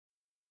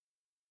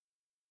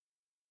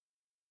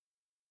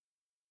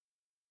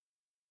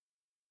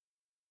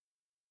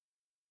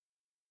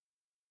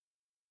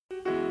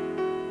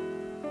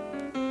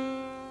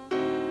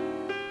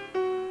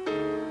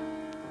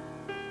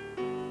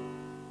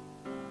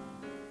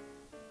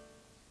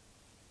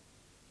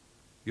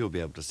You'll be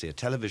able to see a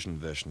television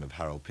version of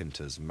Harold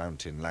Pinter's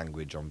Mountain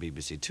Language on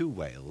BBC2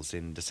 Wales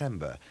in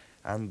December,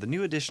 and the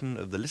new edition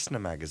of the Listener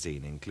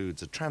magazine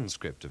includes a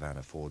transcript of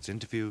Anna Ford's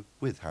interview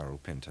with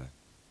Harold Pinter.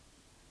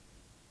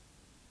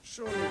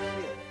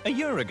 A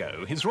year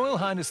ago, His Royal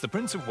Highness the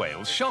Prince of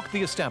Wales shocked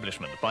the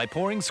establishment by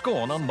pouring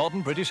scorn on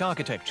modern British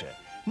architecture.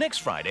 Next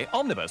Friday,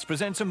 Omnibus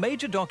presents a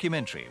major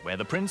documentary where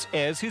the Prince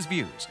airs his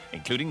views,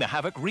 including the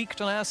havoc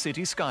wreaked on our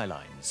city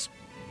skylines.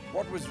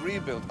 What was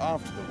rebuilt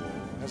after the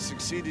war has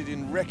succeeded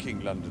in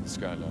wrecking London's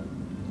skyline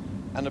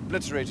and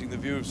obliterating the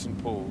view of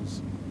St.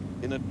 Paul's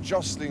in a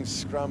jostling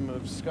scrum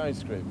of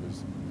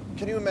skyscrapers.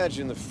 Can you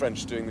imagine the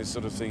French doing this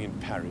sort of thing in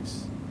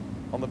Paris,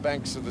 on the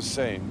banks of the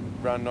Seine,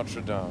 round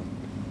Notre Dame,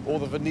 or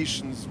the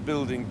Venetians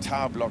building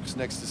tower blocks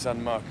next to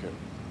San Marco?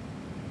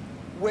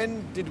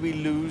 When did we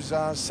lose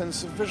our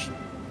sense of vision?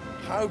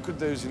 How could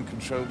those in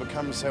control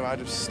become so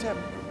out of step?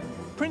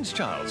 Prince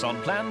Charles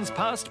on plans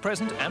past,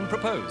 present and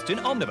proposed in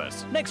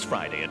Omnibus next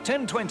Friday at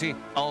 10:20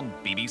 on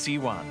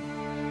BBC1.